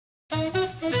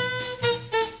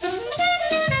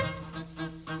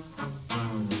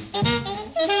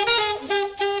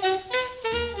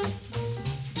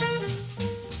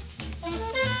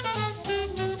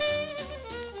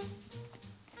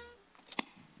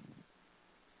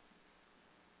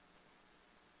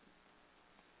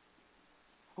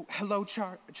hello,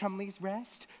 Chumley's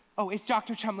Rest? Oh, is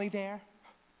Dr. Chumley there?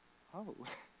 Oh,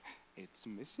 it's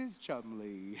Mrs.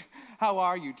 Chumley. How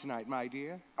are you tonight, my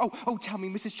dear? Oh, tell me,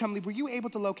 Mrs. Chumley, were you able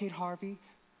to locate Harvey?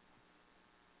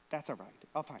 That's all right.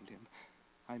 I'll find him.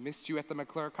 I missed you at the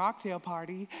McClure cocktail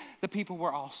party. The people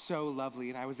were all so lovely,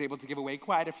 and I was able to give away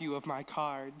quite a few of my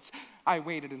cards. I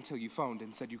waited until you phoned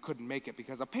and said you couldn't make it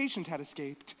because a patient had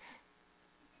escaped.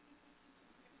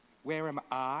 Where am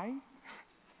I?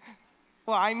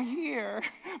 Well, I'm here,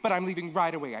 but I'm leaving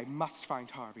right away. I must find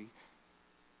Harvey.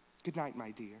 Good night,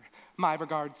 my dear. My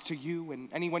regards to you and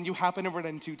anyone you happen to run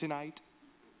into tonight.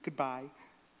 Goodbye.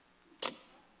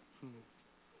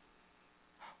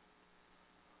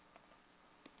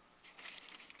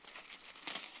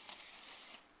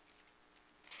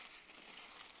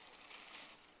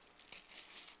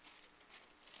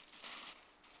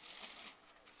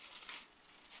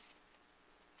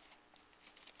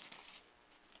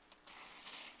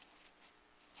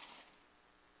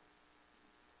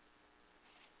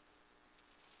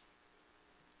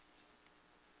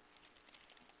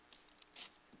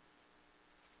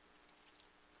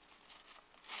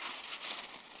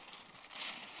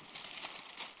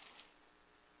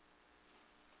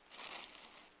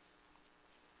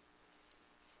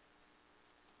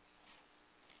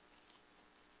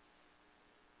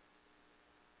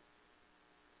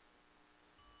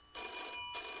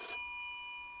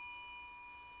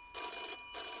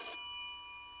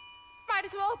 Might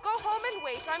as well go home and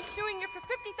wait. I'm suing you for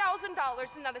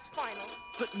 $50,000 and that is final.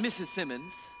 But Mrs.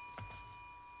 Simmons.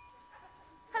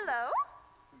 Hello?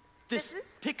 This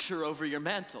picture over your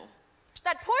mantel.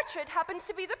 That portrait happens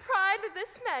to be the pride of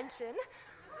this mansion.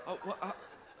 Oh,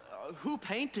 who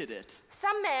painted it?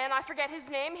 Some man, I forget his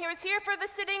name. He was here for the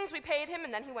sittings, we paid him,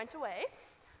 and then he went away.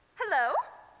 Hello?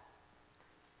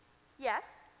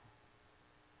 Yes?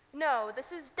 No,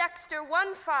 this is Dexter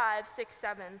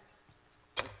 1567.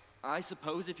 I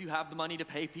suppose if you have the money to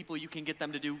pay people, you can get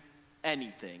them to do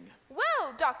anything.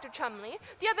 Well, Dr. Chumley,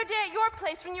 the other day at your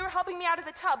place when you were helping me out of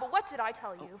the tub, what did I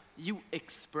tell you? Oh, you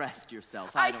expressed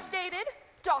yourself. I stated,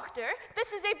 Doctor,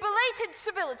 this is a belated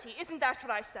civility. Isn't that what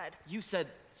I said? You said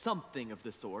something of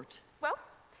the sort. Well,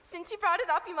 since you brought it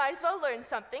up, you might as well learn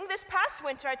something. This past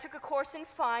winter, I took a course in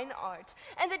fine art.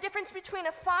 And the difference between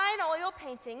a fine oil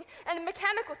painting and a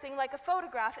mechanical thing like a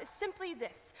photograph is simply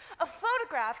this. A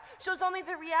photograph shows only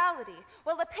the reality,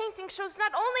 while a painting shows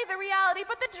not only the reality,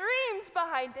 but the dreams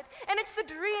behind it. And it's the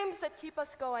dreams that keep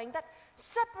us going, that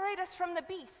separate us from the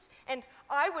beasts. And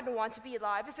I wouldn't want to be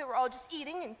alive if it were all just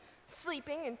eating and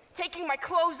sleeping and taking my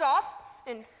clothes off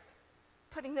and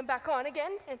putting them back on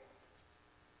again. And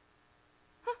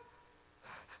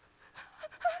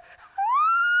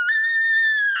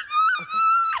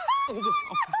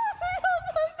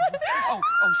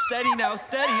Oh, steady now,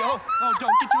 steady. Oh,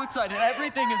 don't get too excited.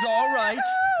 Everything is all right.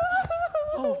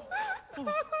 Oh,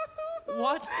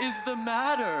 what is the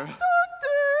matter?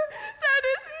 Doctor, that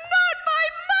is not my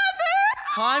mother!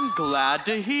 I'm glad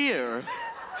to hear.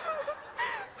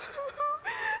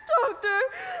 Doctor,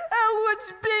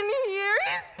 Elwood's been here.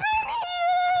 He's been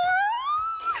here!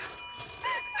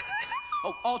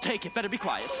 Oh, I'll take it. Better be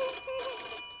quiet.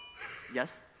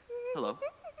 Yes? Hello?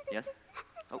 Yes?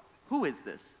 Oh, who is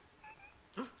this?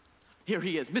 Here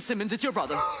he is. Miss Simmons, it's your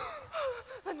brother.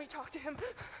 Let me talk to him.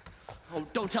 Oh,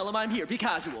 don't tell him I'm here. Be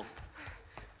casual.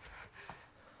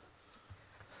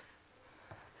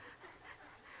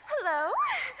 Hello?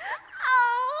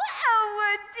 Oh,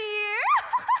 Elwood, dear.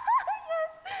 Yes.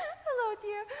 Hello,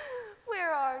 dear.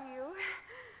 Where are you?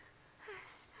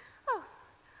 Oh,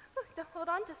 hold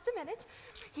on just a minute.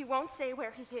 He won't say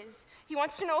where he is. He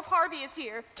wants to know if Harvey is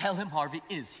here. Tell him Harvey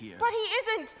is here. But he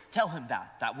isn't. Tell him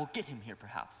that. That will get him here,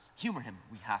 perhaps. Humor him.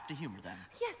 We have to humor them.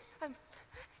 Yes,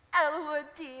 Elwood,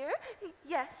 dear.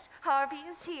 Yes, Harvey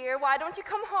is here. Why don't you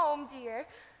come home, dear?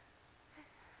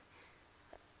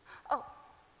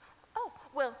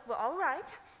 Well, all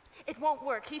right. It won't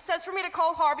work. He says for me to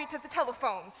call Harvey to the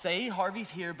telephone. Say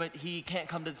Harvey's here, but he can't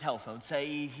come to the telephone.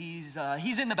 Say he's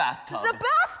in the bathtub. The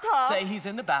bathtub? Say he's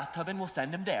in the bathtub and we'll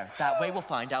send him there. That way we'll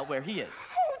find out where he is.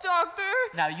 Oh, doctor.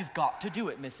 Now you've got to do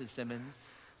it, Mrs. Simmons.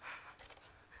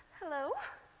 Hello?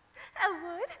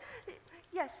 Elwood?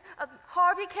 Yes,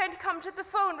 Harvey can't come to the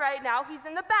phone right now. He's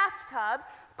in the bathtub,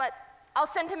 but I'll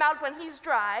send him out when he's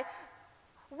dry.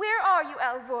 Where are you,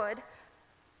 Elwood?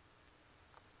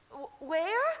 Where?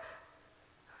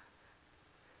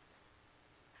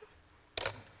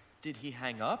 Did he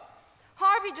hang up?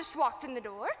 Harvey just walked in the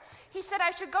door. He said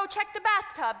I should go check the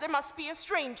bathtub. There must be a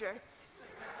stranger.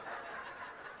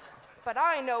 But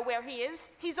I know where he is.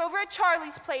 He's over at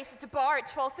Charlie's place. It's a bar at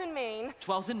 12th and Main.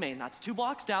 12th and Main, that's 2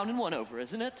 blocks down and 1 over,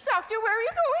 isn't it? Doctor, where are you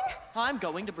going? I'm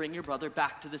going to bring your brother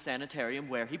back to the sanitarium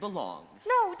where he belongs.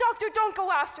 No, Doctor, don't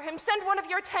go after him. Send one of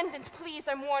your attendants, please.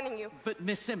 I'm warning you. But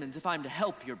Miss Simmons, if I'm to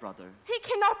help your brother... He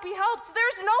cannot be helped.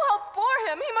 There's no help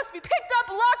for him. He must be picked up,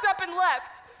 locked up, and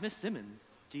left. Miss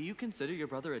Simmons, do you consider your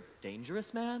brother a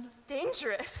dangerous man?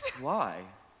 Dangerous? Why?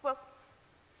 Well,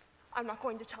 I'm not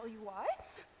going to tell you why.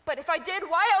 But if I did,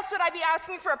 why else would I be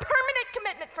asking for a permanent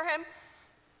commitment for him?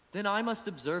 Then I must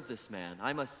observe this man.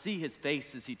 I must see his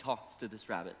face as he talks to this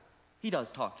rabbit. He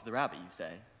does talk to the rabbit, you say?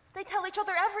 They tell each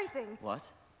other everything. What?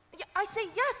 Yeah, I say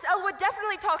yes, Elwood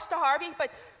definitely talks to Harvey,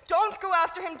 but don't go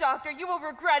after him, Doctor. You will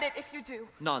regret it if you do.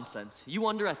 Nonsense. You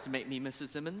underestimate me, Mrs.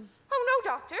 Simmons. Oh,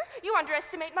 no, Doctor. You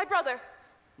underestimate my brother.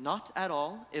 Not at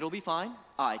all. It'll be fine.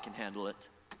 I can handle it.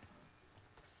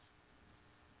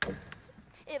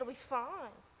 It'll be fine.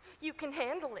 You can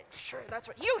handle it. Sure, that's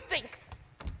what you think.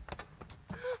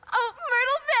 Oh,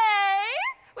 Myrtle Bay!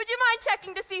 Would you mind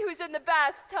checking to see who's in the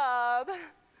bathtub?